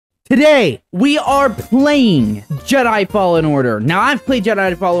Today, we are playing Jedi Fallen Order. Now, I've played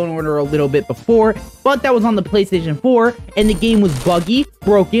Jedi Fallen Order a little bit before, but that was on the PlayStation 4, and the game was buggy,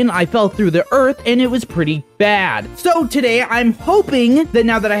 broken, I fell through the earth, and it was pretty bad. So today, I'm hoping that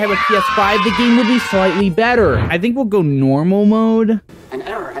now that I have a PS5, the game will be slightly better. I think we'll go normal mode. An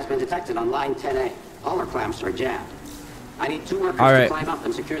error has been detected on line 10A. All our clamps are jammed. I need 2 workers to climb up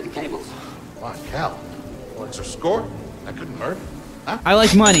and secure the cables. My cow. What's her score? That couldn't hurt. Huh? I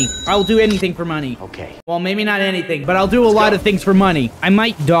like money. I'll do anything for money. Okay. Well, maybe not anything, but I'll do a lot of things for money. I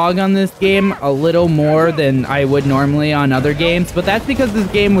might dog on this game a little more than I would normally on other games, but that's because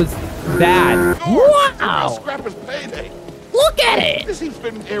this game was bad. Wow! Scrapper's payday. Look at it! This he's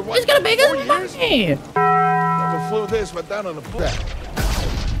been here, what, It's gonna make us 4 years? money! Never flew this, went down on the back.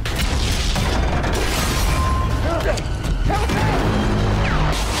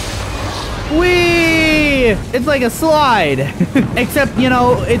 Whee! It's like a slide. Except, you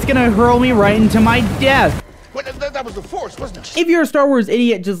know, it's gonna hurl me right into my death. Wait, that was the Force, wasn't it? If you're a Star Wars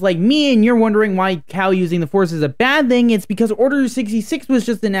idiot just like me and you're wondering why Cal using the Force is a bad thing, it's because Order 66 was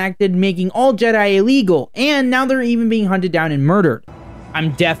just enacted, making all Jedi illegal. And now they're even being hunted down and murdered.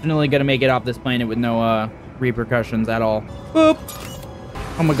 I'm definitely gonna make it off this planet with no repercussions at all. Boop.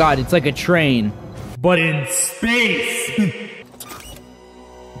 Oh my god, it's like a train. But in space!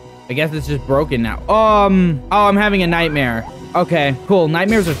 I guess it's just broken now. Oh, I'm having a nightmare. Okay, cool.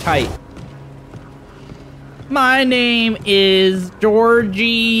 Nightmares are tight. My name is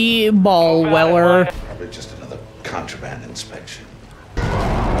Georgie Ballweller. Probably just another contraband inspection.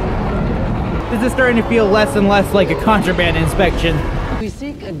 This is starting to feel less and less like a contraband inspection. We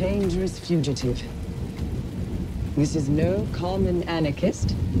seek a dangerous fugitive. This is no common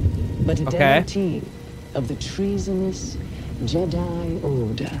anarchist, but a devotee of the treasonous Jedi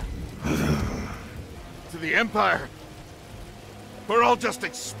Order. To the Empire. We're all just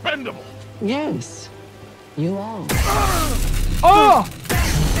expendable. Yes, you are. Oh!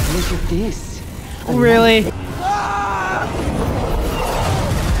 Look at this. Really?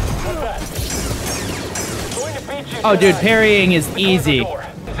 Oh, dude, parrying is easy.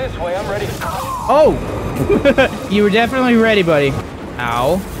 This way, I'm ready. Oh! You were definitely ready, buddy.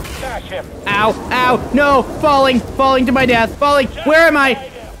 Ow. Smash him. Ow, ow, no, falling to my death, falling. Where am I?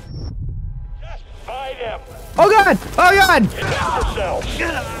 Fight him. Oh god, oh god.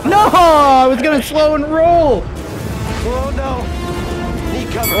 Yourself. No, I was gonna slow and roll. Oh no. Need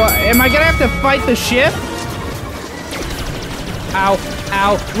cover. What, am I gonna have to fight the ship? Ow,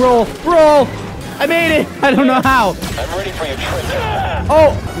 ow, roll. I made it, I don't know how. I'm ready for your trick.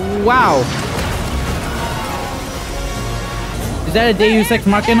 Oh, wow. Is that a Deus Ex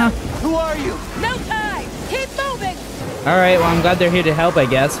Machina? Who are you? No time! Keep moving! Alright, well, I'm glad they're here to help, I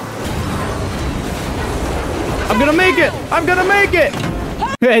guess. I'm gonna make it! I'm gonna make it!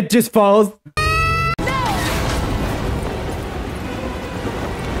 It just falls.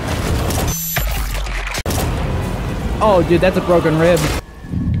 Oh, dude, that's a broken rib.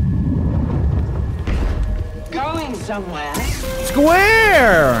 Going somewhere.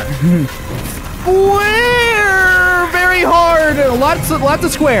 Square! Square! Very hard! Lots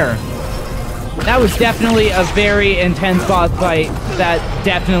of square. That was definitely a very intense boss fight that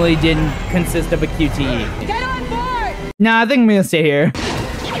definitely didn't consist of a QTE. Get on board! Nah, I think I'm gonna stay here.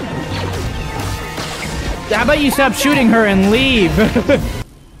 How about you stop shooting her and leave?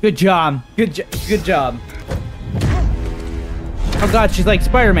 Good job. Good job. Oh god, she's like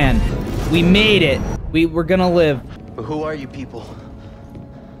Spider-Man. We made it. We're gonna live. But who are you people?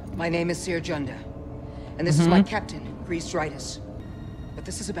 My name is Seer Junda, and this is my captain, Grease Dritus. But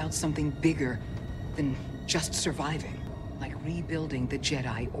this is about something bigger than just surviving, like rebuilding the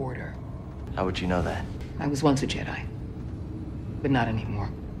Jedi Order. How would you know that? I was once a Jedi, but not anymore.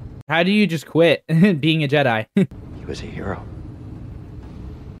 How do you just quit being a Jedi? He was a hero.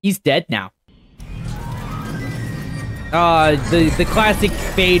 He's dead now. The classic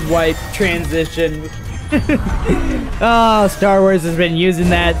fade wipe transition. Oh, Star Wars has been using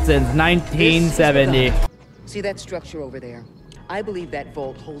that since 1970. See that structure over there? I believe that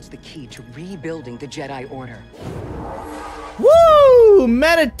vault holds the key to rebuilding the Jedi Order. Woo!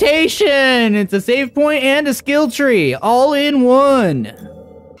 Meditation! It's a save point and a skill tree, all in one.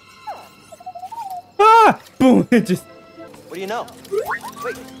 Ah! Boom! It just... What do you know?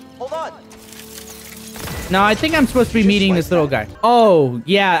 Wait, hold on. No, I think I'm supposed to be meeting this little guy. Oh,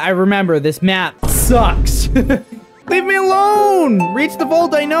 yeah, I remember. This map sucks. Leave me alone! Reach the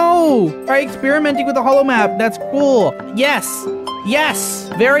vault, I know! Try experimenting with the holo map. That's cool. Yes! Yes!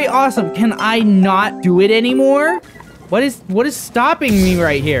 Very awesome. Can I not do it anymore? What is stopping me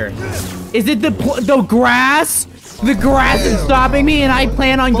right here? Is it the grass? The grass is stopping me, and I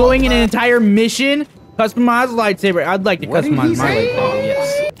plan on going in an entire mission. Customized lightsaber. I'd like to customize my lightsaber. Oh,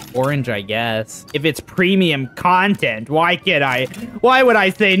 yes. Orange, I guess. If it's premium content, why can't I? Why would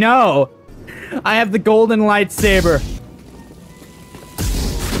I say no? I have the golden lightsaber.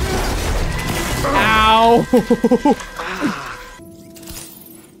 Ow.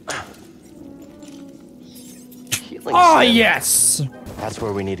 Oh, yes. That's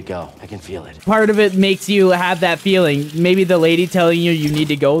where we need to go. I can feel it. Part of it makes you have that feeling. Maybe the lady telling you need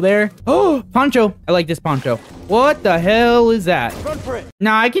to go there. Oh, poncho. I like this poncho. What the hell is that? Run for it.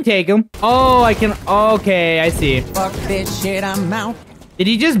 Nah, I can take him. Oh, I can. Okay, I see. Fuck this shit, I'm out. Did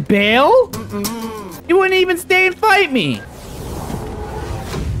he just bail? He wouldn't even stay and fight me.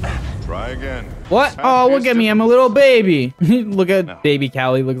 Try again. What? Oh, look at me. I'm a little baby. Look at baby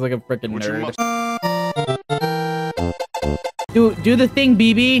Cal. He looks like a freaking nerd. Do the thing,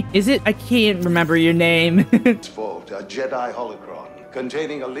 BB. Is it? I can't remember your name. It's fault, a Jedi holocron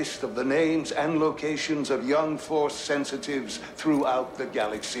containing a list of the names and locations of young Force sensitives throughout the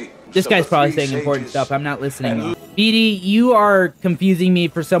galaxy. This guy's probably saying important stuff. I'm not listening. BD, you are confusing me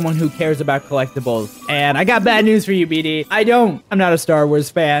for someone who cares about collectibles. And I got bad news for you, BD. I don't. I'm not a Star Wars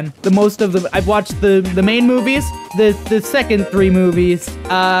fan. I've watched the main movies, the second 3 movies,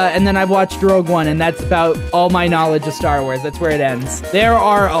 and then I've watched Rogue One, and that's about all my knowledge of Star Wars. That's where it ends. There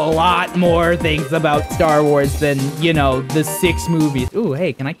are a lot more things about Star Wars than, you know, the 6 movies. Ooh,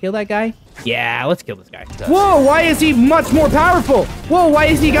 hey, can I kill that guy? Yeah, let's kill this guy. Whoa, why is he much more powerful? Whoa, why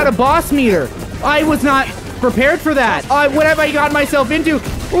has he got a boss meter? I was not prepared for that. What have I gotten myself into?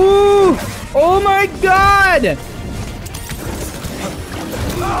 Ooh, oh my God.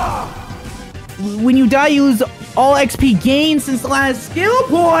 When you die, you lose all XP gained since the last skill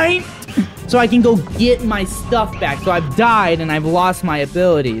point. So I can go get my stuff back. So I've died and I've lost my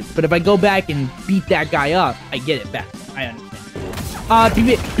abilities. But if I go back and beat that guy up, I get it back. I understand.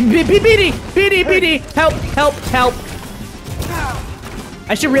 PD, help.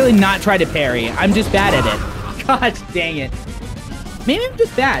 I should really not try to parry. I'm just bad at it. God dang it. Maybe I'm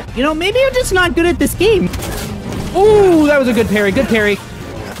just bad. You know, maybe I'm just not good at this game. Ooh, that was a good parry.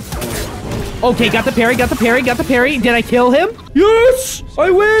 Okay, got the parry. Did I kill him? Yes,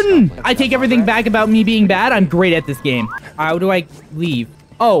 I win. I take everything back about me being bad. I'm great at this game. How do I leave?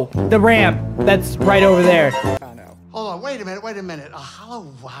 Oh, the ramp. That's right over there. Hold on, wait a minute. A holo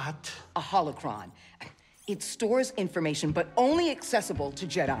what? A holocron. It stores information, but only accessible to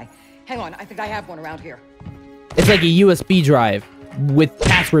Jedi. Hang on, I think I have one around here. It's like a USB drive with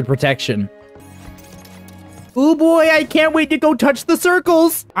password protection. Oh boy, I can't wait to go touch the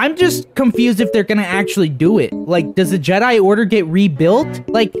circles. I'm just confused if they're gonna actually do it. Like, does the Jedi Order get rebuilt?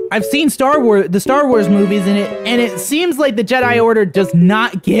 Like, I've seen the Star Wars movies and it seems like the Jedi Order does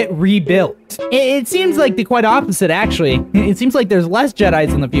not get rebuilt. It seems like the quite opposite, actually. It seems like there's less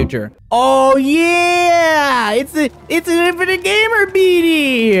Jedis in the future. Oh yeah, it's an Infinite Gamer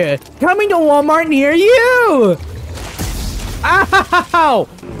BD coming to Walmart near you. Ow!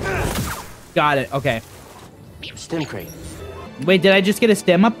 Got it. Okay. Stim crate. Wait, did I just get a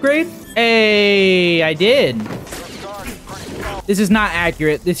stem upgrade? Hey, I did. This is not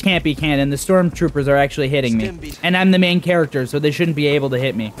accurate. This can't be canon. The stormtroopers are actually hitting me. And I'm the main character, so they shouldn't be able to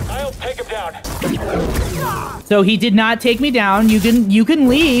hit me. I'll take him down. So he did not take me down. You can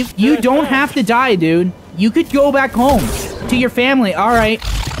leave. You don't have to die, dude. You could go back home to your family. All right.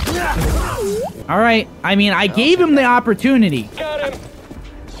 All right. I mean, I gave him the opportunity. Got him.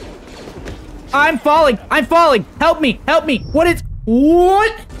 I'm falling. Help me.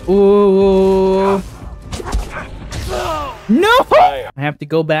 What? Ooh. No! I have to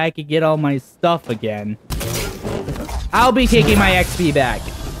go back and get all my stuff again. I'll be taking my XP back.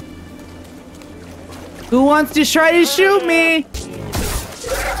 Who wants to try to shoot me?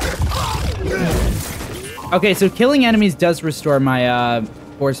 Okay, so killing enemies does restore my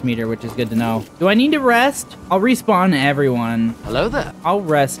force meter, which is good to know. Do I need to rest? I'll respawn everyone. Hello there. I'll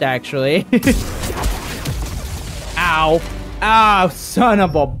rest, actually. Ow. Ow, son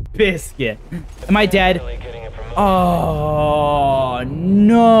of a biscuit. Am I dead? Oh,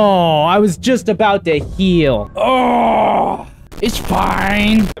 no. I was just about to heal. Oh, it's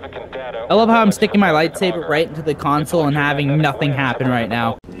fine. I love how I'm sticking my lightsaber right into the console and having nothing happen right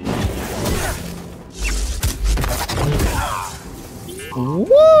now.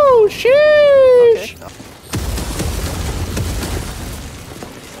 Woo, sheesh. Okay.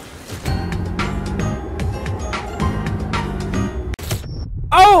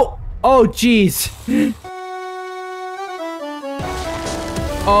 Oh! Oh, jeez.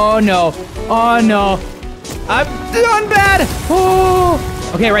 Oh, no. Oh, no. I've done bad.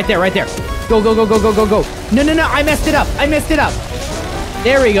 Oh. Okay, right there. Go, go, go, go, go, go, go. No, no, no. I messed it up. I messed it up.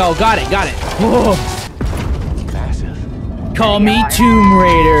 There we go. Got it. Got it. Oh. Massive. Call me Tomb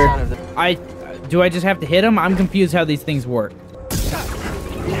Raider. Do I just have to hit him? I'm confused how these things work.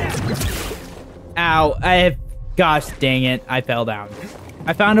 Ow. Gosh dang it. I fell down.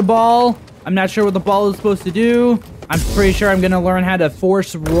 I found a ball. I'm not sure what the ball is supposed to do. I'm pretty sure I'm gonna learn how to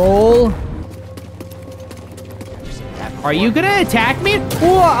force roll. Are you gonna attack me?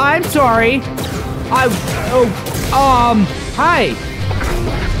 Oh, I'm sorry. Hi.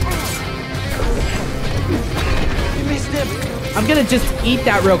 You missed him. I'm gonna just eat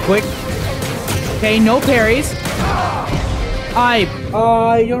that real quick. Okay, no parries. I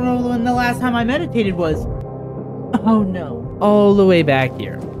don't know when the last time I meditated was. Oh no. All the way back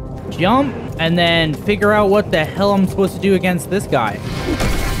here. Jump, and then figure out what the hell I'm supposed to do against this guy.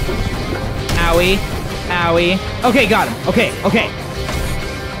 Owie. Owie. Okay, got him. Okay, okay.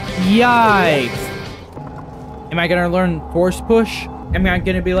 Yikes. Am I gonna learn force push? Am I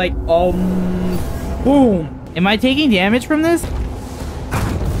gonna be like, boom. Am I taking damage from this?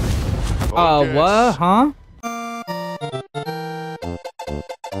 What? Huh?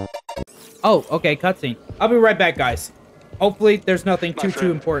 Oh, okay, cutscene. I'll be right back, guys. Hopefully, there's nothing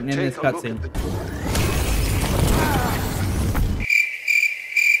too important in this cutscene.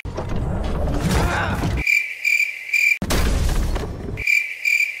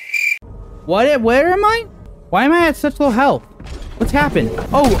 What? Where am I? Why am I at such low health? What's happened?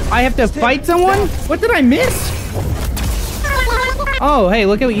 Oh, I have to fight someone? What did I miss? Oh, hey,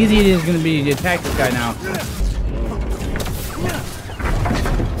 look how easy it is going to be to attack this guy now.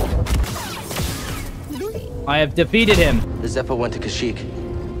 I have defeated him. The Zeppo went to Kashyyyk.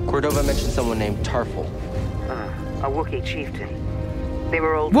 Cordova mentioned someone named Tarful. A Wookiee chieftain. They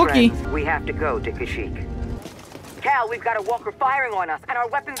were old Wookiee? friends. We have to go to Kashyyyk. Cal, we've got a walker firing on us, and our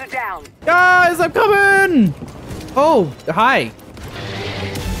weapons are down. Guys, I'm coming! Oh, hi.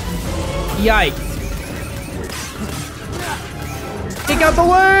 Yikes. Take out the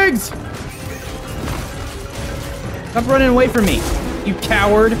legs! Stop running away from me, you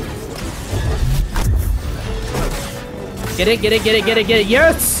coward. Get it, get it, get it, get it, get it.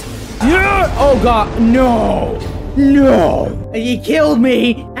 Yes! Yeah! Oh, God. No! No! He killed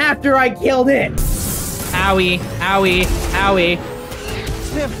me after I killed it. Owie, owie, owie.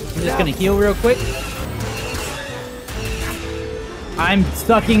 I'm just gonna heal real quick. I'm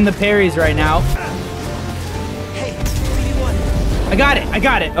sucking the parries right now. I got it, I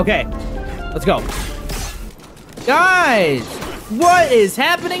got it. Okay, let's go. Guys, what is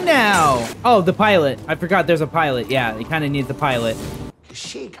happening now? Oh, the pilot. I forgot there's a pilot. Yeah, he kind of needs a pilot.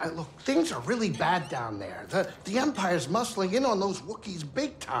 Sheik, look, things are really bad down there. The Empire's muscling in on those Wookiees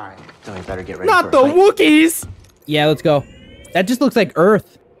big time. So we better get ready. Not the Wookiees! Yeah, let's go. That just looks like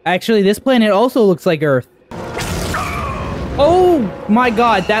Earth. Actually, this planet also looks like Earth. Oh my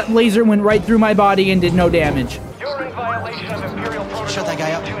God, that laser went right through my body and did no damage. You're in violation of Imperial Protocol. Shut that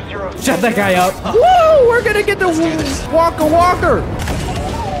guy up. Shut that guy up. Woo! We're gonna get the Walker.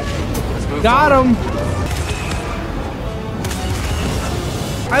 Got him.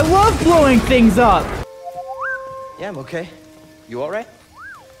 I love blowing things up. Yeah, I'm okay. You all right?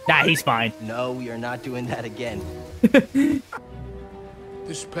 Nah, he's fine. No, we are not doing that again.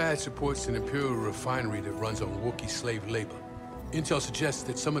 This pad supports an Imperial refinery that runs on Wookiee slave labor. Intel suggests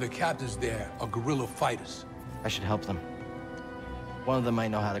that some of the captives there are guerrilla fighters. I should help them. One of them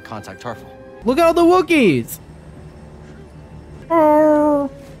might know how to contact Tarful. Look at all the Wookiees.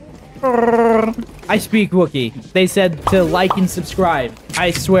 I speak Wookiee. They said to like and subscribe.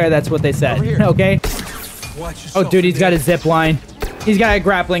 I swear that's what they said. Okay? Oh, dude, he's got a zip line. He's got a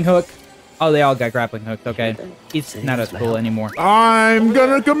grappling hook. Oh, they all got grappling hooks. Okay. He's not as cool anymore. I'm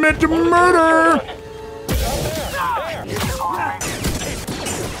gonna commit murder!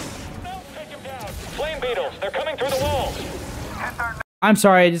 Flame beetles, they're coming through the walls. I'm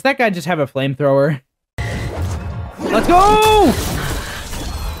sorry, does that guy just have a flamethrower? Let's go!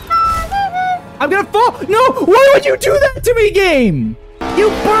 I'm gonna fall! No! Why would you do that to me, game?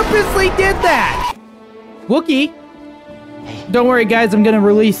 You purposely did that! Wookiee! Don't worry, guys, I'm gonna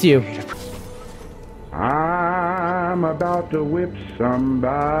release you. I'm about to whip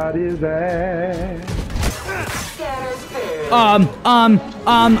somebody's ass.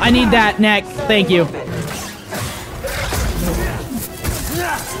 I need that neck. Thank you.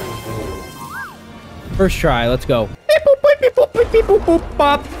 First try, let's go. Beep, boop, beep, beep, boop, beep, beep, boop, boop,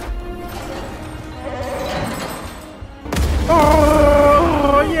 bop.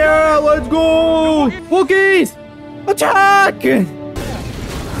 Oh, yeah, let's go! Wookiees! Attack!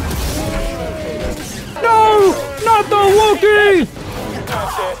 No! Not the Wookiee!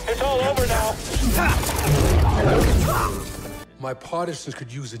 That's it. It's all over now. My partisans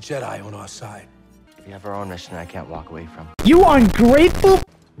could use a Jedi on our side. We have our own mission I can't walk away from. You ungrateful.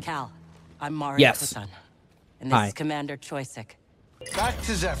 Cal, I'm Mario Yes. Kusan, and this Hi. is Commander Choisek. Back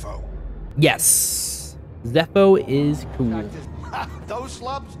to Zepho. Yes. Zepho is cool. Those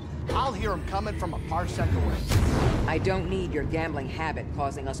slubs? I'll hear them coming from a parsec away. I don't need your gambling habit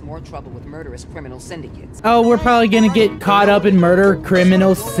causing us more trouble with murderous criminal syndicates. Oh, we're probably gonna get caught up in murder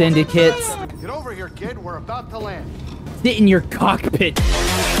criminal syndicates. Get over here, kid. We're about to land. Sit in your cockpit.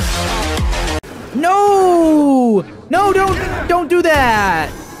 No! No, don't do that.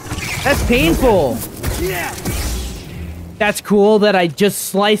 That's painful. That's cool that I just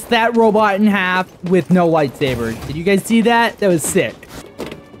sliced that robot in half with no lightsaber. Did you guys see that? That was sick.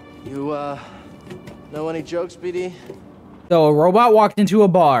 You, know any jokes, BD? So a robot walked into a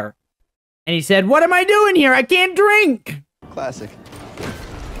bar and he said, "What am I doing here? I can't drink." Classic.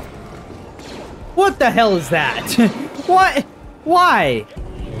 What the hell is that? What? Why?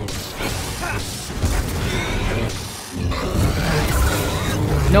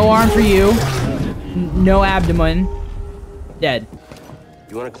 No arm for you. No abdomen. Dead.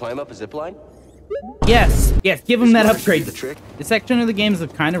 You want to climb up a zip line? Yes. Yes, give him that upgrade. The trick? This section of the game is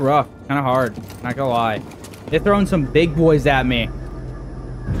kind of rough. Kind of hard. Not gonna lie. They're throwing some big boys at me.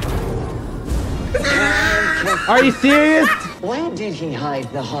 Are you serious? Where did he hide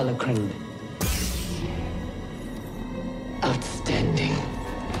the holocron? Outstanding.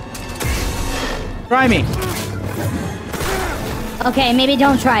 Try me. Okay, maybe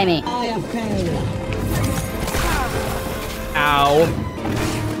don't try me. Ow.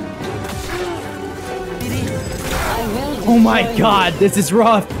 Oh my god, this is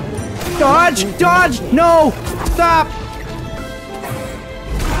rough. Dodge! Dodge! No! Stop!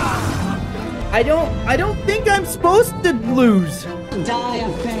 I don't think I'm supposed to lose. Die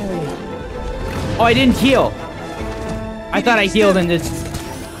of failure. Oh, I didn't heal. I thought I healed and this.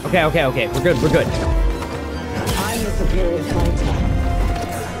 Okay. We're good. I'm the superior fighter.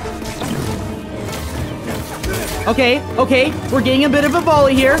 Okay. We're getting a bit of a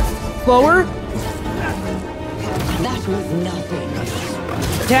volley here. Slower. That was nothing.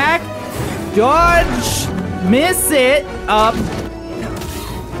 Attack. Dodge. Miss it. Up.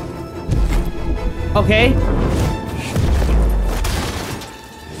 Okay.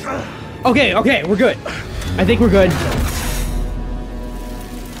 Okay, we're good. I think we're good.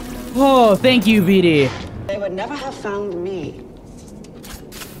 Oh, thank you, BD. They would never have found me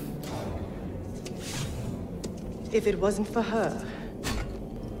if it wasn't for her.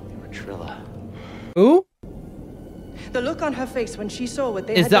 Trilla. Who? The look on her face when she saw what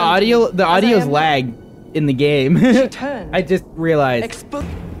they Is had the done to audio? me, The as I audio's am lagged in the game. She turned. I just realized. Expo-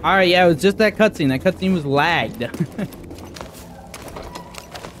 All right, yeah, it was just that cutscene. That cutscene was lagged.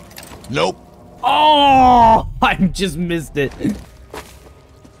 Nope. Oh, I just missed it.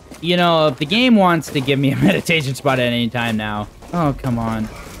 You know, if the game wants to give me a meditation spot at any time now. Oh, come on.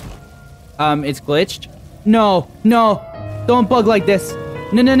 It's glitched. No, don't bug like this.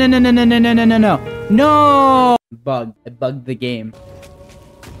 No. No. Bug. I bugged the game.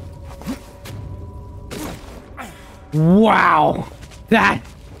 Wow.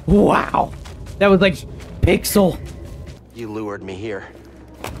 Wow. That was like pixel. You lured me here.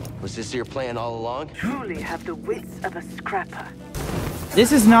 Was this your plan all along? Truly have the wits of a scrapper.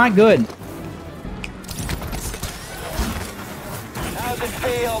 This is not good. How's it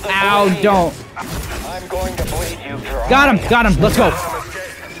feel to Ow, bleed? don't. I'm going to bleed you dry. Got him. Let's go.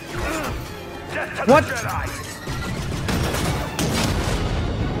 What?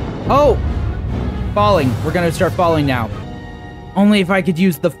 Oh. Falling. We're gonna start falling now. Only if I could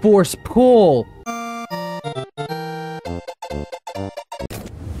use the force pull.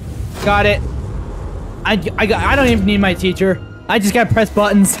 Got it. I don't even need my teacher. I just gotta press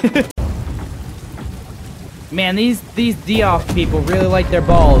buttons. Man, these Dioff people really like their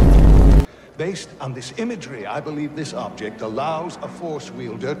balls. Based on this imagery, I believe this object allows a force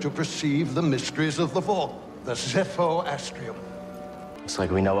wielder to perceive the mysteries of the vault, the Zepho Astrium. Looks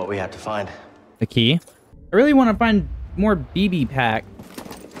like we know what we have to find. The key? I really want to find more BB pack.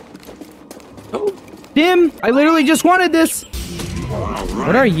 Oh, Dim! I literally just wanted this!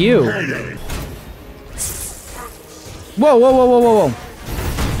 What are you? Whoa.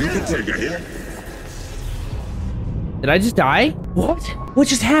 You can take a hit. Did I just die? What? What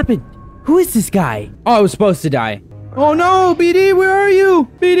just happened? Who is this guy? Oh, I was supposed to die. Oh no, BD, where are you?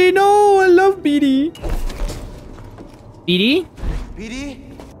 BD, no, I love BD. BD? BD,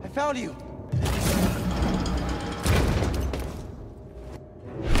 I found you.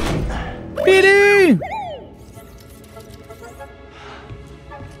 BD!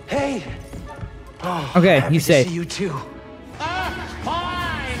 Oh, okay, happy he's to safe. see you too.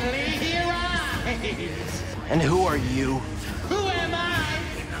 Finally, here I is. And who are you? Who am I?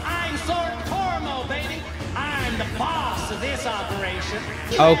 I'm Sword Tormo, baby. I'm the boss of this operation.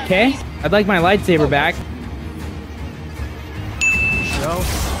 Okay, I'd like my lightsaber back. Show.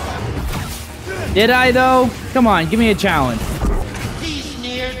 Did I though? Come on, give me a challenge. He's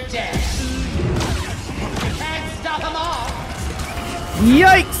near death. Can't stop him all.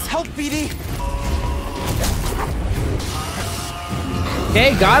 Yikes! Help, BD.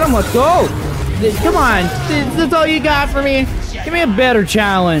 Okay, got him. Let's go. Come on, that's all you got for me. Give me a better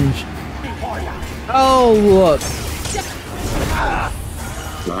challenge. Oh look.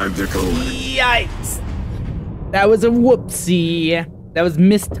 Time to go. Yikes! That was a whoopsie. That was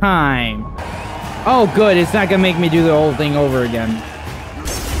missed time. Oh, good. It's not gonna make me do the whole thing over again.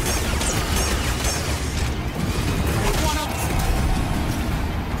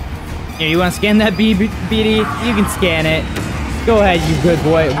 Here, you want to scan that, BD? You can scan it. Go ahead, you good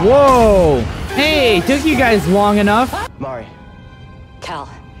boy. Whoa! Hey, took you guys long enough. Mari. Cal,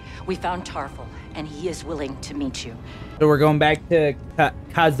 we found Tarful, and he is willing to meet you. So we're going back to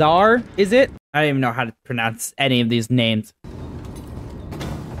Khazar, is it? I don't even know how to pronounce any of these names.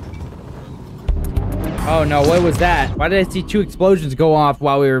 Oh no, what was that? Why did I see 2 explosions go off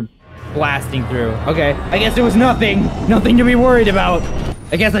while we were blasting through? Okay, I guess it was nothing. Nothing to be worried about.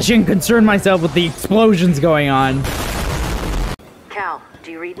 I guess I shouldn't concern myself with the explosions going on. Cal,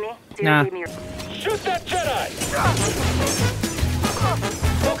 do you read me? Nah. Read me Shoot that Jedi!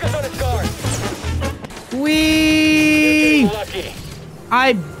 Focus on his guard. Whee! Lucky.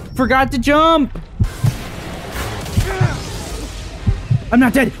 I forgot to jump. I'm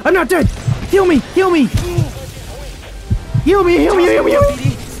not dead. I'm not dead. Heal me. Heal me. Heal me. Heal me. Heal me. Heal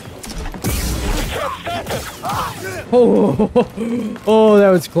me. Oh, that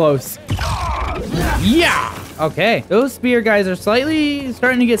was close. Yeah. Okay, those spear guys are starting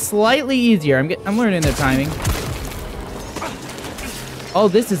to get slightly easier. I'm learning their timing. Oh,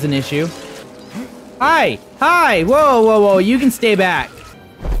 this is an issue. Hi. Hi. Whoa, whoa, whoa. You can stay back.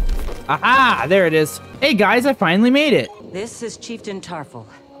 Aha, there it is. Hey guys, I finally made it. This is Chieftain Tarful.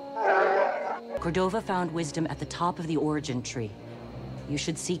 Cordova found wisdom at the top of the origin tree. You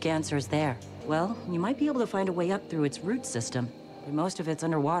should seek answers there. Well, you might be able to find a way up through its root system, but most of it's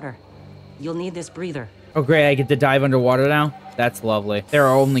underwater. You'll need this breather. Oh great, I get to dive underwater now? That's lovely. There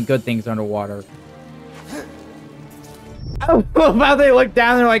are only good things underwater. Oh, how they look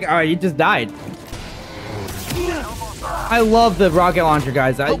down, they're like, oh, you just died. I love the rocket launcher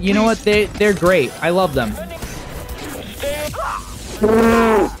guys. You know what? They're great. I love them.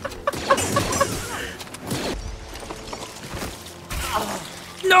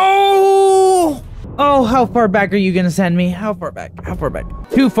 No! Oh, how far back are you gonna send me? How far back? How far back?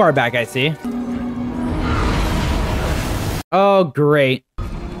 Too far back, I see. Oh, great.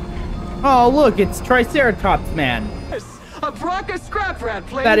 Oh, look, it's Triceratops Man. A Bronca scrap rat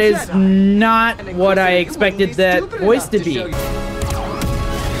playing That is Jedi. not what I expected that voice to be.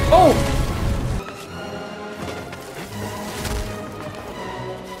 Oh!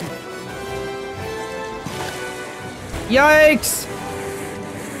 Yikes!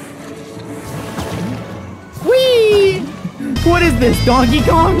 Whee! What is this, Donkey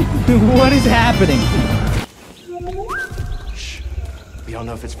Kong? What is happening? Shh. We don't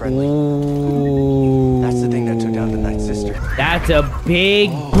know if it's friendly. Ooh. That's the thing that took down the Night Sister. That's a big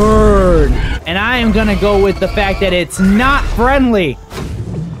bird. And I am gonna go with the fact that it's not friendly.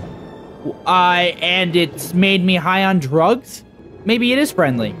 And it's made me high on drugs? Maybe it is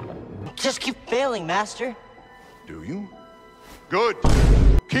friendly. Just keep failing, Master. Do you? Good.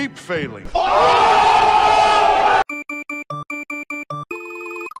 Keep failing.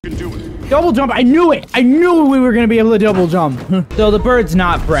 You can do it. Double jump, I knew it! I knew we were gonna be able to double jump. So the bird's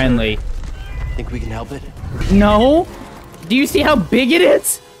not friendly. Think we can help it? No? Do you see how big it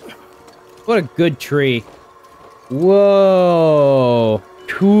is? What a good tree. Whoa.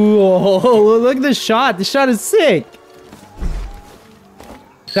 Cool. Look at the shot. The shot is sick.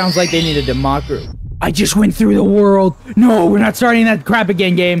 Sounds like they need a democracy. I just went through the world. No, we're not starting that crap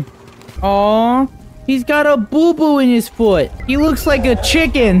again, game. Aw. He's got a boo-boo in his foot. He looks like a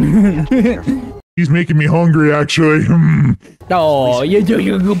chicken. He's making me hungry, actually. Oh, you're doing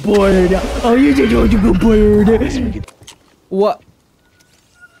a good bird. Oh, you're doing a good bird. What?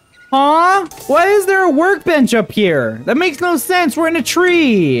 Huh? Why is there a workbench up here? That makes no sense. We're in a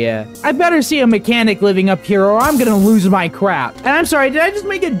tree. I better see a mechanic living up here or I'm gonna lose my crap. And I'm sorry, did I just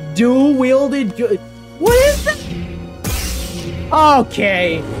make a dual-wielded... What is that?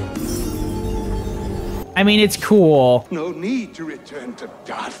 Okay. I mean, it's cool. No need to return to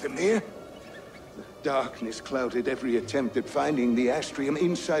Dathomir. Darkness clouded every attempt at finding the astrium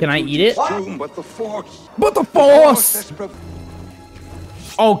inside. Can I eat it? Tomb, but the Force. But the Force!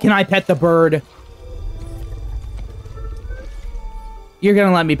 Oh, can I pet the bird? You're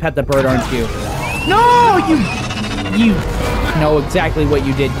gonna let me pet the bird, aren't you? No, you know exactly what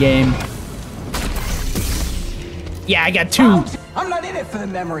you did, game. Yeah, I got 2. I'm not in it for the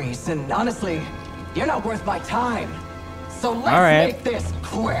memories, and honestly, you're not worth my time. So let's make this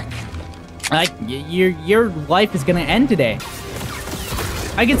quick. Your life is gonna end today.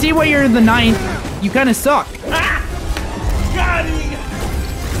 I can see why you're the 9th. You kind of suck. Ah! Got it!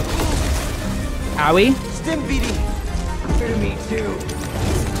 Howie? Stim beating. To me too.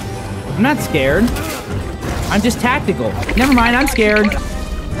 I'm not scared. I'm just tactical. Never mind, I'm scared.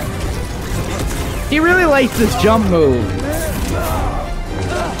 He really likes this jump move.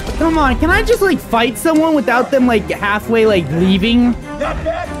 Come on, can I just like fight someone without them like halfway like leaving? Not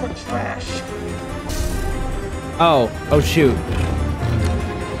bad for trash. Oh shoot.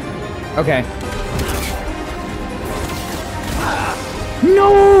 Okay.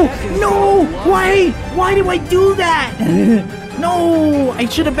 No! Why do I do that? No! I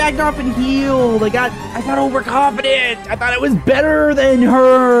should have backed off and healed. I got overconfident. I thought I was better than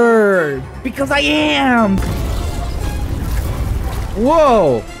her because I am.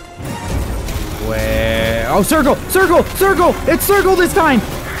 Whoa! Where? Oh, circle! It's circle this time.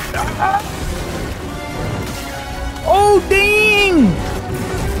 Oh, dang!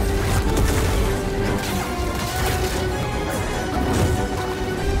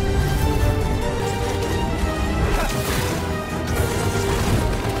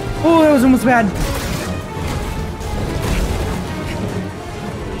 Oh, that was almost bad.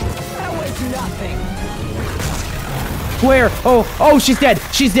 That was nothing. Where? Oh, she's dead.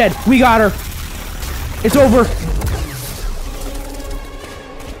 She's dead. We got her. It's over.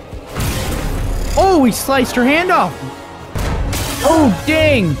 Oh, we sliced her hand off. Oh,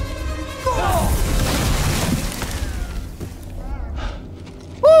 dang.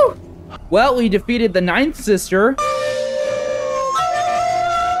 Woo! Well, we defeated the 9th sister.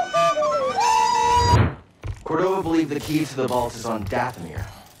 Cordova believed the key to the vault is on Dathomir.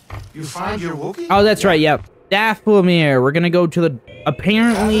 You find your Wookiee? Oh, that's right, yep. Dathomir. We're gonna go to the,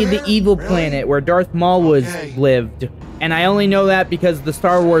 apparently the evil planet where Darth Maul lived. And I only know that because the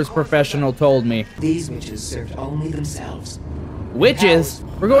Star Wars professional told me. These witches served only themselves. Witches?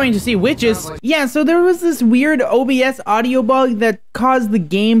 We're going to see witches? Yeah, so there was this weird OBS audio bug that caused the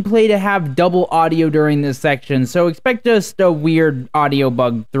gameplay to have double audio during this section. So expect just a weird audio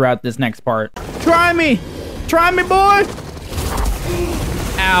bug throughout this next part. Try me! Try me, boy!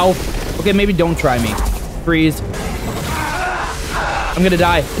 Ow. Okay, maybe don't try me. Freeze. I'm gonna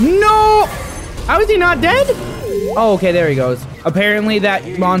die. No! How is he not dead? Oh, okay, there he goes. Apparently that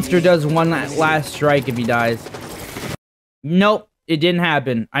monster does one last strike if he dies. Nope, it didn't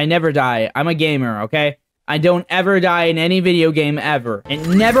happen. I never die. I'm a gamer, okay? I don't ever die in any video game ever. It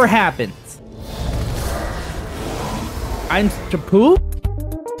never happens. I'm to poop?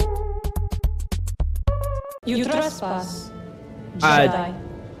 You trespass. Jedi.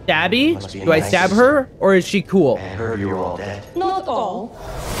 Stabby? Do I stab her? Or is she cool? I heard you were all dead. Not all.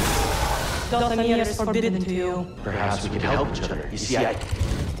 Dathomir is forbidden to you. Perhaps we could help each other. You see,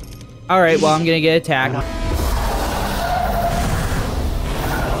 Alright, well, I'm gonna get attacked.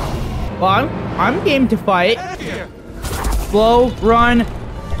 Well, I'm game to fight. Slow, run.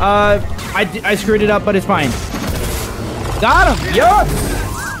 I screwed it up, but it's fine. Got him! Yes!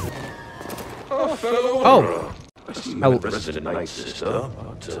 Oh. I'm resident night sister,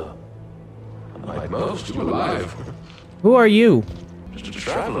 but I'm like most you alive. Who are you? Just a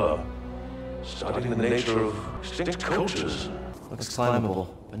traveler, studying the nature of extinct cultures. looks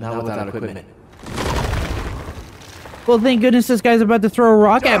climbable, but not without equipment. Well, thank goodness this guy's about to throw a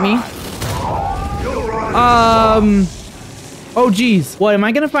rock at me. Oh, geez. What, am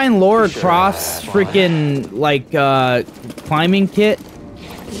I gonna find Laura Croft's freaking, like, climbing kit?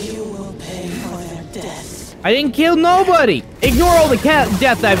 You will pay for their death. I didn't kill nobody! Ignore all the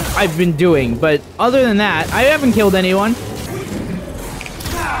death I've been doing, but other than that, I haven't killed anyone.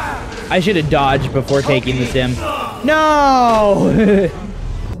 I should have dodged before taking the sim. No!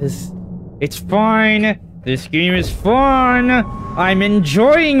 It's fine. This game is fun. I'm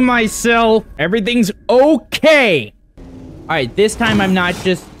enjoying myself. Everything's okay. Alright, this time I'm not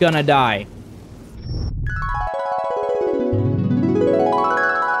just gonna die.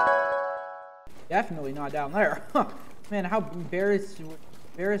 Definitely not down there. Huh. Man, how embarrassing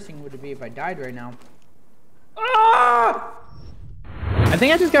would it be if I died right now? Ah! I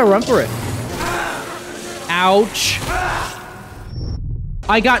think I just gotta run for it. Ouch.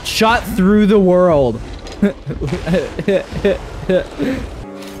 I got shot through the world.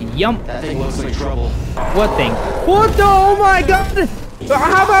 Yump. That thing looks like trouble. What thing? What the? Oh my god!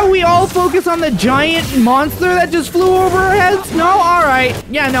 How about we all focus on the giant monster that just flew over our heads? No? Alright.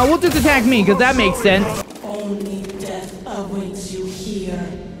 Yeah, no, we'll just attack me, because that makes sense. Only death awaits you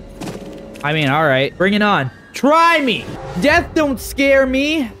here. I mean, alright. Bring it on. Try me! Death don't scare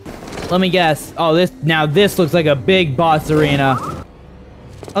me! Let me guess. Oh, this looks like a big boss arena.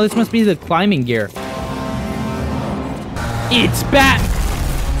 Oh, this must be the climbing gear. It's Bat!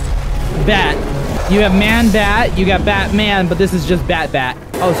 You have Man-Bat, you got Batman, but this is just Bat-Bat.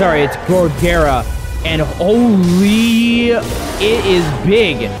 Oh, sorry, it's Gorgera. And holy, it is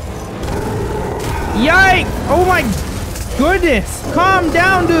big. Yikes! Oh my goodness! Calm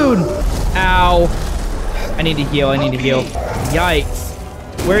down, dude! Ow. I need to heal, Yikes.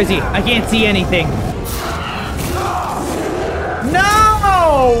 Where is he? I can't see anything. No!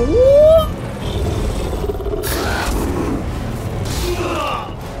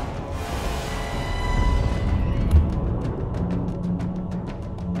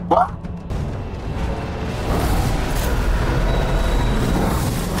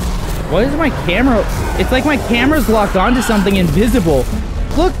 What is my camera? It's like my camera's locked onto something invisible.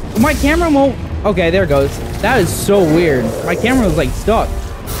 Look, my camera won't... Okay, there it goes. That is so weird. My camera was like stuck.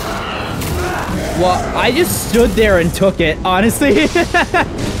 Well, I just stood there and took it, honestly.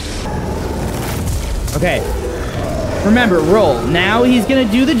 Okay. Remember, roll. Now he's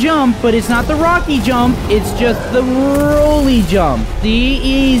gonna do the jump, but it's not the rocky jump. It's just the rolly jump. See?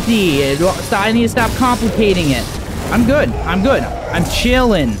 Easy. I need to stop complicating it. I'm good. I'm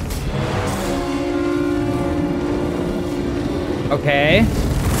chilling. Okay.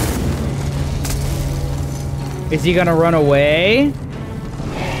 Is he gonna run away?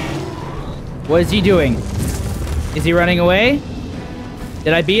 What is he doing? Is he running away?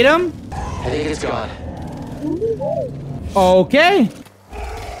 Did I beat him? I think it's gone. Okay.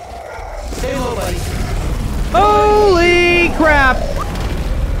 Stay low, buddy. Holy crap!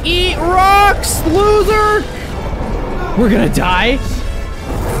 Eat rocks, loser! We're gonna die.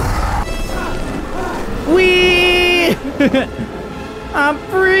 Wee! I'm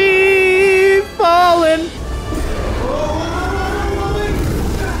free falling.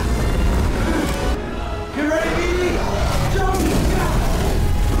 Get ready, BB! Jump!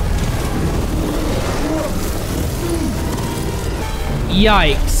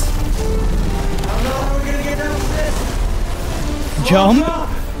 Yikes. I don't know how we're gonna get down this. Jump?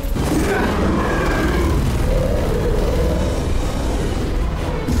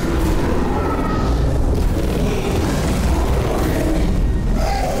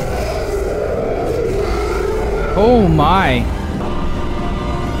 Oh my.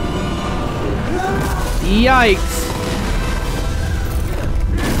 Yikes.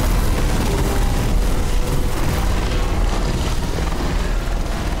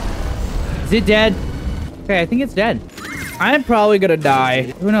 Is it dead? Okay, I think it's dead. I'm probably gonna die.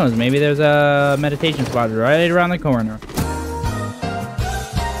 Who knows? Maybe there's a meditation spot right around the corner.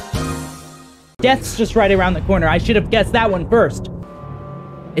 Death's just right around the corner. I should have guessed that one first.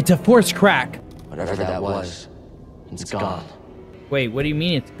 It's a force crack. Whatever that was, it's gone. Wait, what do you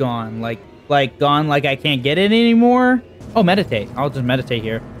mean it's gone? Like gone like I can't get it anymore? Oh, meditate. I'll just meditate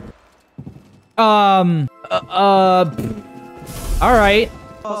here. All right.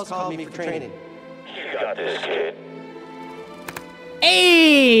 Boss called me for training. You got this, kid.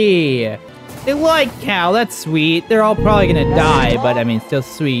 Hey! They like Cal. That's sweet. They're all probably gonna die, but I mean, still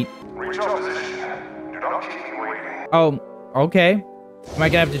sweet. Reach your position. Do not keep me waiting. Oh, okay. Am I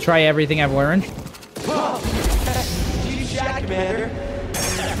gonna have to try everything I've learned? You shot, Commander.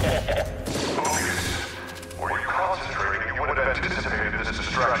 Were you concentrating, you would have anticipated this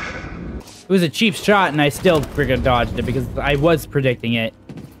distraction. It was a cheap shot, and I still freaking dodged it because I was predicting it.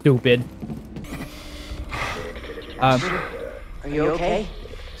 Stupid. Are you okay?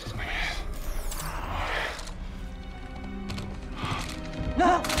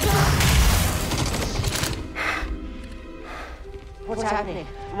 No! What's happening?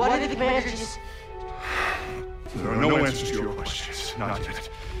 Why did the commander just... There are no answers to your questions. Not yet.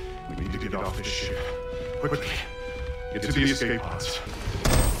 We need to get off this ship. Quickly. Get to the escape pods.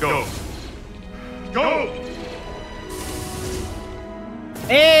 Go. Go!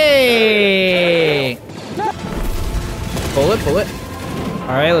 Hey! Pull it.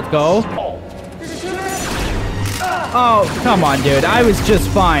 Alright, let's go. Oh, come on, dude. I was just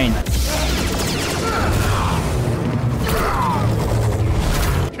fine.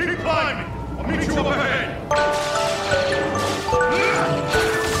 Keep climbing! I'll meet you up ahead!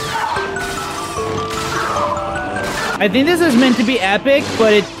 I think this is meant to be epic,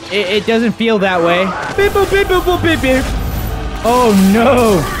 but it doesn't feel that way. Beep, boop, beep, boop, boop, beep, beep. Oh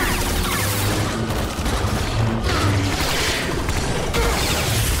no!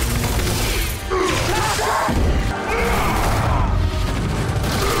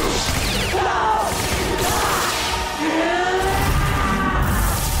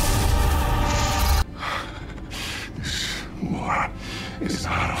 It's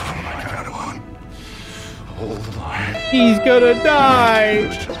not over, my Padawan. Hold on. He's gonna die.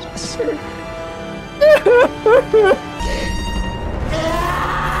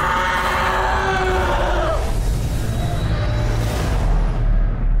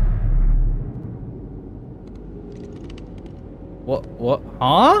 What?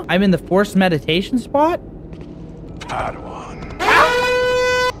 Huh? I'm in the forced meditation spot? Padawan.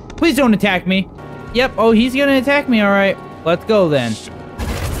 Ah! Please don't attack me. Yep. Oh, he's gonna attack me. All right. Let's go then.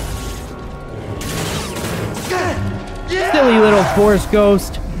 Silly little force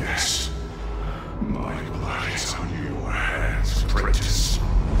ghost. Yes. My blood is on your hands, apprentice.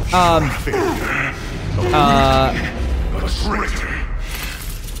 A traitor.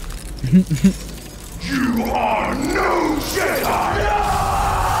 You are no Jedi!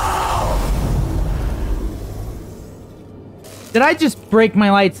 Did I just break my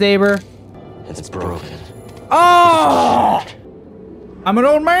lightsaber? It's broken. Oh! I'm an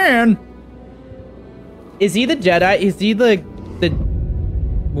old man. Is he the Jedi? Is he the...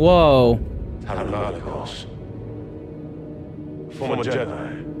 Whoa. Tabernacle. Former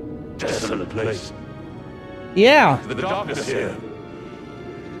Jedi. Desolate place. Yeah. The darkness here.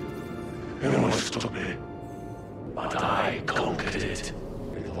 Anyone stop me. But I conquered it.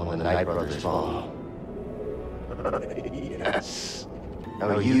 When the Night Brothers fall. Yes.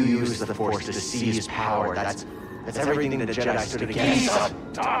 Now you use the Force to seize power. That's everything the Jedi stood against. These are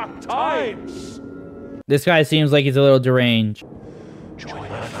dark times. This guy seems like he's a little deranged. Join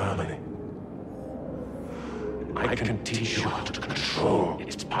my family. I can teach you how to control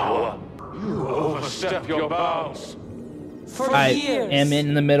its power. You overstep your bounds. I am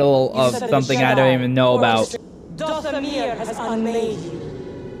in the middle of something I don't even know about. Dothamir has unmade you,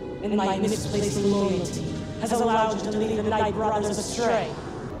 and my misplaced loyalty has allowed you to lead the Night Brothers astray.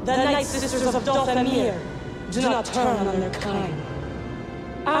 The Night Sisters of Dothamir do not turn on their kind.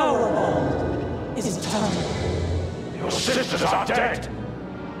 Our bond is eternal. Your sisters are dead.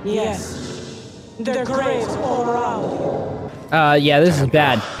 Yes, their graves all around you. Yeah, this is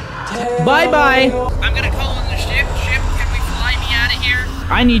bad. Bye-bye. I'm gonna call in the ship. Can we fly me out of here?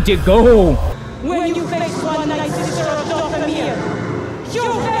 I need to go. When you face one Night Sister of Dothamir, you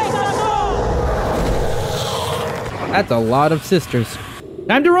face us all! That's a lot of sisters.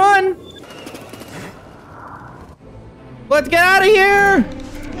 Time to run! Let's get out of here!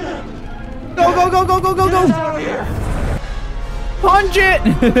 Go, go, go, go, go, go, go! Punch it!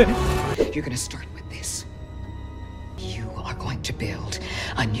 You're gonna start with this. You are going to build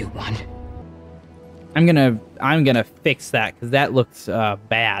a new one. I'm gonna fix that because that looks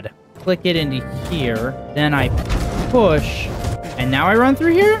bad. Click it into here, then I push, and now I run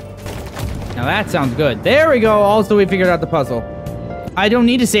through here? Now that sounds good. There we go. Also, we figured out the puzzle. I don't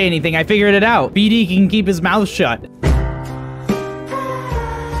need to say anything. I figured it out. BD can keep his mouth shut.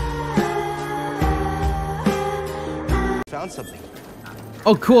 Found something.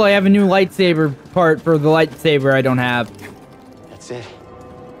 Oh, cool. I have a new lightsaber part for the lightsaber I don't have. That's it.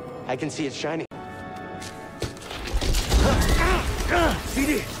 I can see it shining.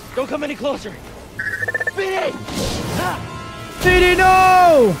 BD, don't come any closer. BD! BD,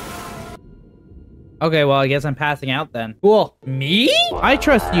 no! Okay, well, I guess I'm passing out then. Cool. Me? I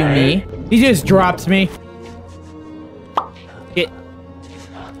trust you, me. He just drops me.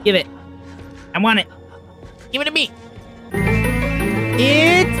 Give it. I want it. Give it to me.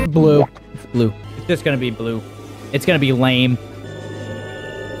 It's blue. It's blue. It's just gonna be blue. It's gonna be lame.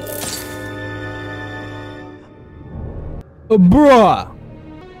 Bruh.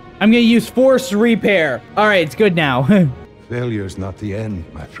 I'm gonna use force repair. All right, it's good now. Failure's not the end,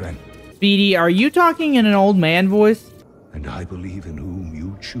 my friend. Speedy, are you talking in an old man voice? And I believe in whom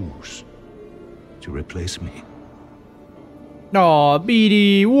you choose to replace me. Aw,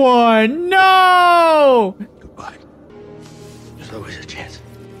 BD1, no! Goodbye. There's always a chance.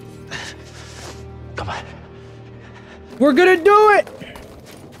 Come on. We're gonna do it!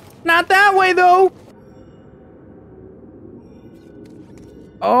 Not that way, though!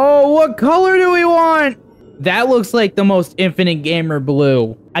 Oh, what color do we want? That looks like the most Infinite Gamer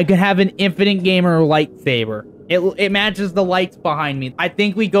blue. I could have an Infinite Gamer lightsaber. It matches the lights behind me. I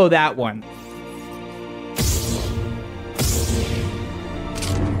think we go that one.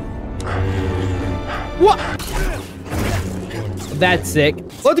 What? That's sick.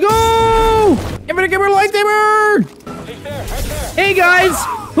 Let's go! I'm gonna give her a lightsaber! Hey guys,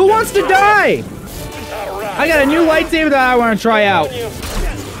 who wants to die? I got a new lightsaber that I want to try out.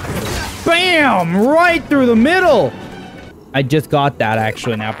 Bam! Right through the middle. I just got that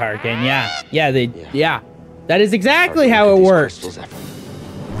actually now, Pirate King. Yeah. That is exactly how it works.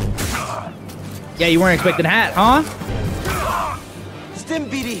 Yeah, you weren't expecting that, huh? Stim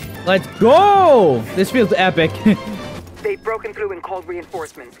BD. Let's go! This feels epic. They've broken through and called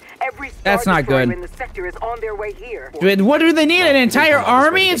reinforcements. Every That's not good. in the sector is on their way here. What do they need? An entire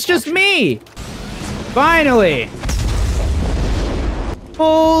army? It's just me. Finally.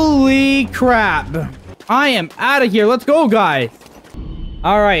 Holy crap. I am out of here. Let's go, guys.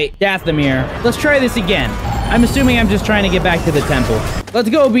 All right, Dathomir. Let's try this again. I'm assuming I'm just trying to get back to the temple. Let's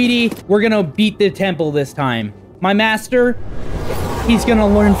go, BD. We're gonna beat the temple this time. My master, he's gonna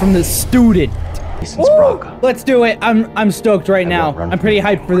learn from the student. Let's do it. I'm stoked right now. I'm pretty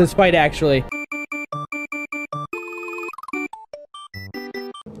hyped for this fight, actually.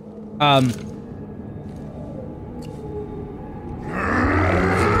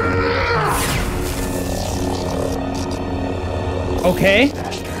 Okay.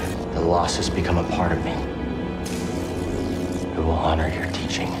 The loss has become a part of me. I will honor your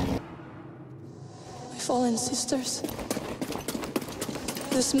teaching. My fallen sisters.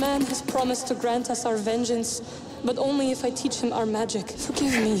 This man has promised to grant us our vengeance, but only if I teach him our magic.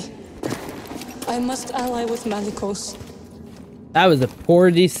 Forgive me. I must ally with Malicos. That was a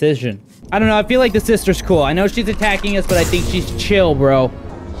poor decision. I don't know, I feel like the sister's cool. I know she's attacking us, but I think she's chill, bro.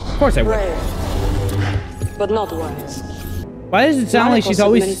 Of course I would. Brave, but not wise. Why does it sound like she's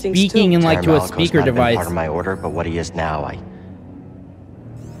always speaking in like to a speaker device? Part of my order, but what he is now, I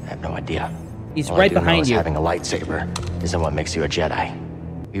have no idea. He's All right I do know behind is you. Having a lightsaber isn't what makes you a Jedi.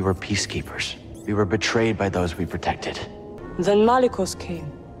 We were peacekeepers. We were betrayed by those we protected. Then Malicos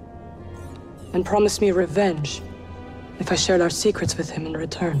came and promised me revenge if I shared our secrets with him in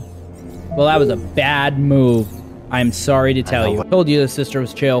return. Well, that was a bad move. I'm sorry to tell you. I told you the sister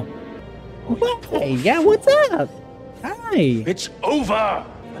was chill. Hey, yeah, what's up? Hi. It's over.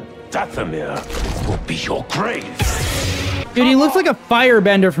 Dathomir will be your grave. Dude, he looks like a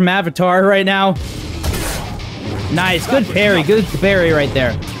firebender from Avatar right now. Nice, good parry right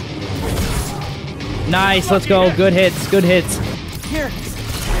there. Nice, let's go. Good hits, good hits. Here.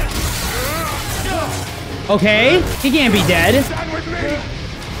 Okay, he can't be dead.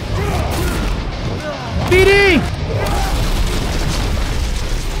 BD!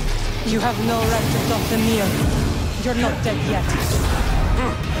 You have no right to Dathomir. You're not dead yet.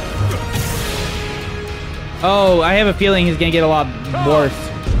 Oh, I have a feeling he's gonna get a lot worse.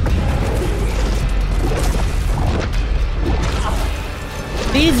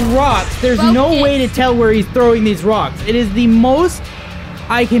 These rocks, there's no way to tell where he's throwing these rocks. It is the most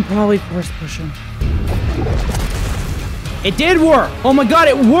I can probably force push him. It did work. Oh my god,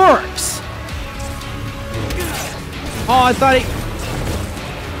 it works. Oh, I thought he...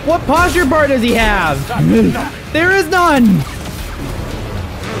 What posture bar does he have? There is none.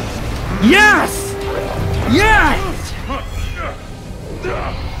 Yes! Yes!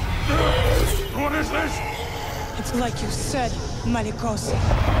 What is this? It's like you said, Malicos.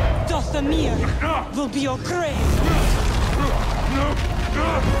 Dathomir will be your grave.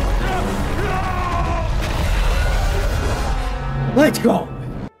 Let's go.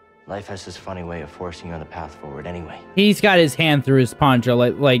 Life has this funny way of forcing you on the path forward anyway. He's got his hand through his poncho,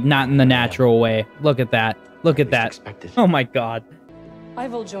 like not in the natural way. Look at that. Look at that. Oh my god. I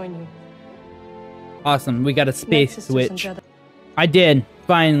will join you. Awesome. We got a space switch. I did.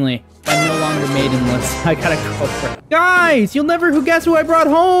 Finally. I'm no longer maidenless. I got a girlfriend. Guys, you'll never guess who I brought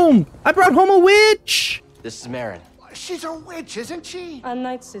home. I brought home a witch. This is Marin. She's a witch, isn't she? A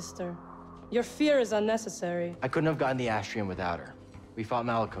night sister. Your fear is unnecessary. I couldn't have gotten the Astrium without her. We fought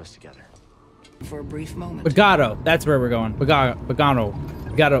Malicos together. For a brief moment. Bagato. That's where we're going.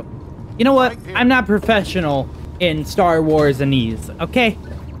 Bagato. You know what? I'm not professional in Star Wars-anese, okay?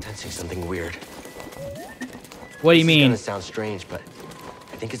 I'm sensing something weird. What do you mean? It's gonna sound strange, but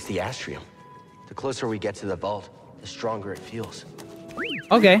I think it's the Astrium. The closer we get to the vault, the stronger it feels.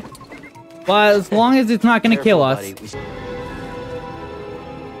 Okay. Well, as long as it's not gonna kill us.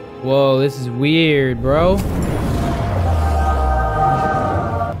 Whoa, this is weird, bro.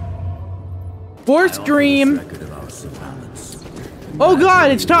 Force Dream. Oh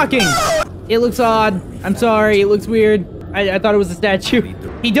god, it's talking. It looks odd. I'm sorry, it looks weird. I thought it was a statue.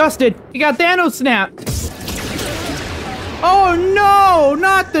 He dusted. He got Thanos snapped. Oh no,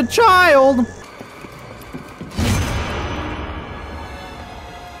 not the child.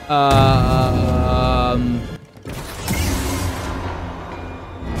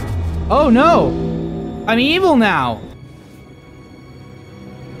 Oh no! I'm evil now!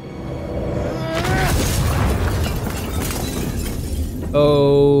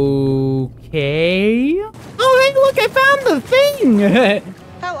 Okay. Oh, hey, look, I found the thing!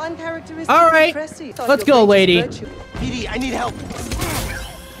 How uncharacteristic. All right, let's go, lady. PD, I need help.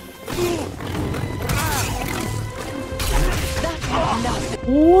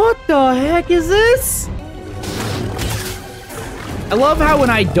 What the heck is this? I love how when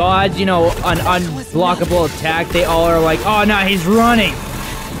I dodge, you know, an unblockable attack, they all are like, oh no, he's running.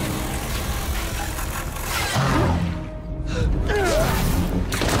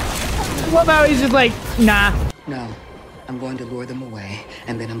 I love how he's just like, nah. No, I'm going to lure them away,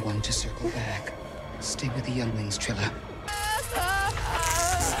 and then I'm going to circle back. Stay with the younglings, Trilla.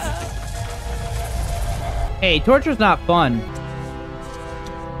 Hey, torture's not fun.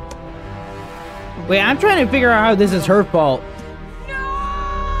 Wait, I'm trying to figure out how this is her fault.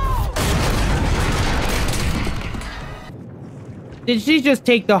 Did she just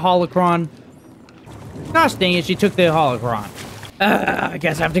take the holocron? Gosh dang it, she took the holocron. I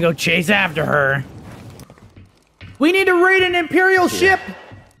guess I have to go chase after her. We need to raid an Imperial ship!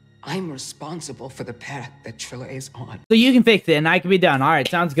 I'm responsible for the path that Trilla is on. So you can fix it and I can be done. Alright,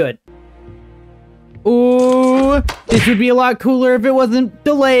 sounds good. Ooh, this would be a lot cooler if it wasn't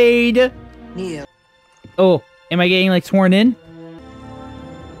delayed. Neo. Oh, am I getting like sworn in?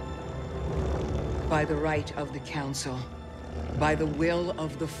 By the right of the Council, by the will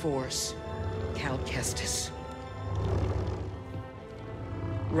of the Force, Cal Kestis.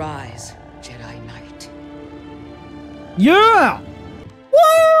 Rise, Jedi Knight. Yeah!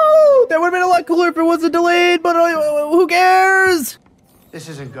 Woo! That would have been a lot cooler if it wasn't delayed, but who cares? This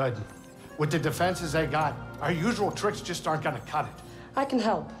isn't good. With the defenses they got, our usual tricks just aren't gonna cut it. I can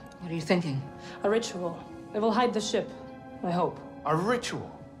help. What are you thinking? A ritual. It will hide the ship. I hope. A ritual?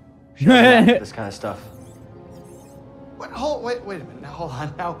 This kind of stuff. Wait a minute. Now, hold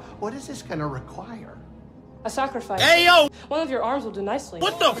on. Now, what is this gonna require? A sacrifice. Hey, yo! One of your arms will do nicely.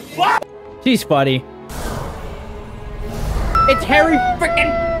 What the fuck? She's funny. It's Harry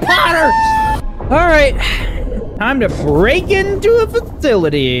freaking Potter! Alright. Time to break into a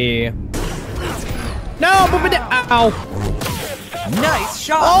facility. No, but ow. Nice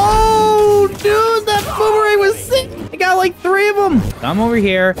shot. Oh, dude, that boomerang was sick. I got like 3 of them. Come over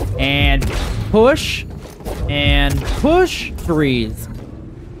here and push and push. Freeze.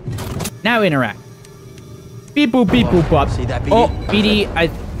 Now interact. Beep boop beep boop bop. See that, BD? Oh, BD, I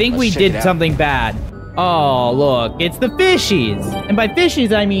think we did something bad. Oh, look, it's the fishies. And by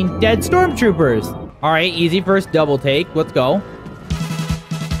fishies, I mean dead stormtroopers. All right, easy first double take. Let's go.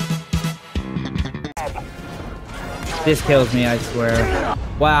 This kills me, I swear.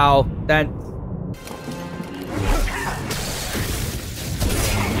 Wow, that...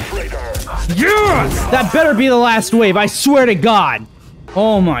 Yes! That better be the last wave, I swear to God.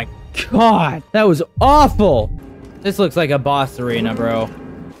 Oh my God, that was awful. This looks like a boss arena, bro.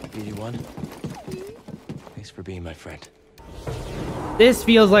 BD1, thanks for being my friend. This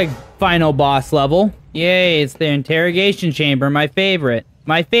feels like final boss level. Yay, it's the interrogation chamber, my favorite.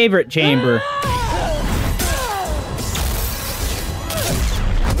 My favorite chamber.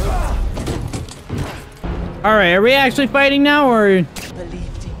 Alright, are we actually fighting now, or...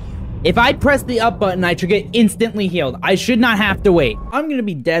 If I press the up button, I should get instantly healed. I should not have to wait. I'm gonna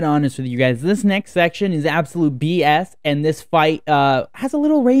be dead honest with you guys. This next section is absolute BS, and this fight has a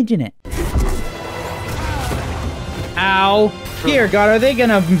little rage in it. Ow. Here, God, are they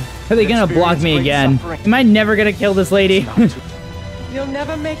gonna block me again? Am I never gonna kill this lady? You'll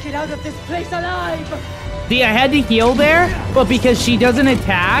never make it out of this place alive. See, I had to heal there, but because she doesn't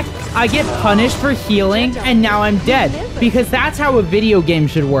attack, I get punished for healing, and now I'm dead. Because that's how a video game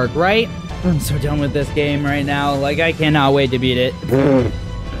should work, right? I'm so done with this game right now. Like, I cannot wait to beat it.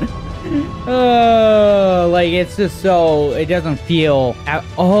 Oh, like, it's just so... It doesn't feel at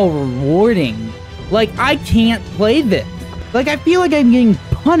all rewarding. Like, I can't play this. Like, I feel like I'm getting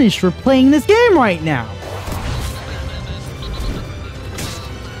punished for playing this game right now.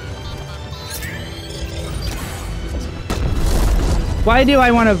 Why do I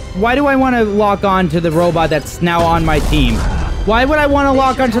want to lock on to the robot that's now on my team? Why would I want to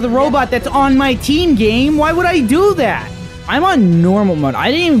lock onto the robot that's on my team, game? Why would I do that? I'm on normal mode. I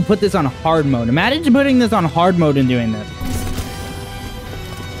didn't even put this on hard mode. Imagine putting this on hard mode and doing this.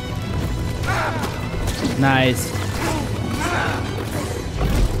 Nice.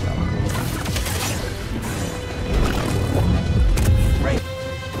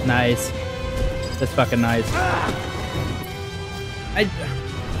 Nice. That's fucking nice.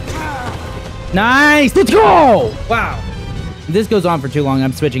 Nice! Let's go! Wow. If this goes on for too long,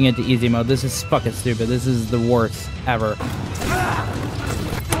 I'm switching it to easy mode. This is fucking stupid. This is the worst ever.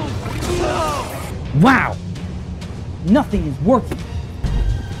 Wow! Nothing is working.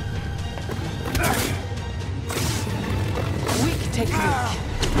 Weak technique.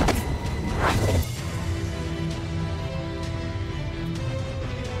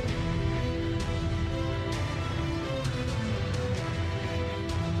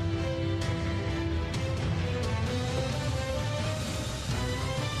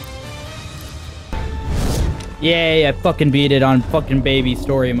 Yay, I fucking beat it on fucking baby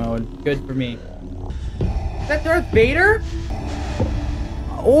story mode. Good for me. Is that Darth Vader?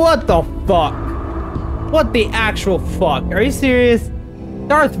 What the fuck? What the actual fuck? Are you serious?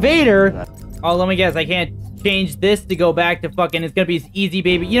 Darth Vader? Oh, let me guess. I can't change this to go back to fucking... It's gonna be easy,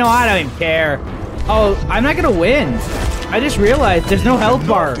 baby. You know, I don't even care. Oh, I'm not gonna win. I just realized there's no health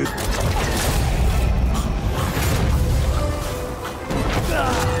bar.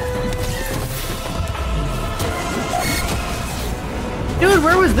 Dude,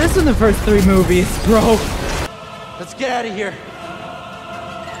 where was this in the first 3 movies, bro? Let's get out of here.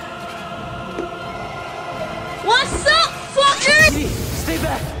 What's up, fucker? Stay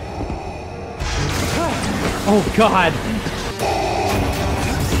back. Oh, God.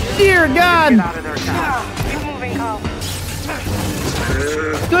 Dear God. Get out of there, Cal. Keep moving, Cal.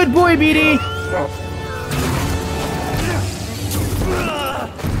 Good boy, BD.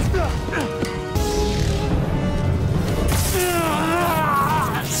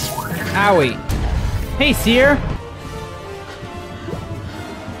 Owie. Hey, Seer.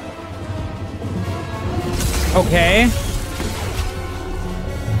 Okay.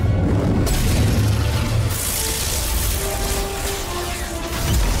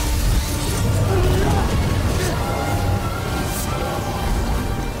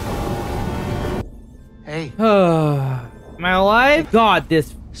 Hey. Am I alive? God,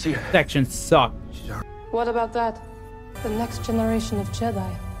 this section sucked. What about that? The next generation of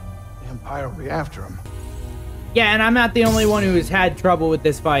Jedi. The Empire will be after him. Yeah, and I'm not the only one who has had trouble with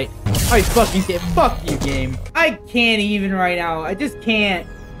this fight. I fucking can't. Fuck you, game. I can't even right now. I just can't.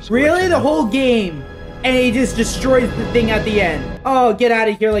 Really? The whole game. And he just destroys the thing at the end. Oh, get out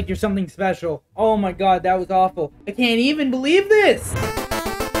of here like you're something special. Oh my God, that was awful. I can't even believe this.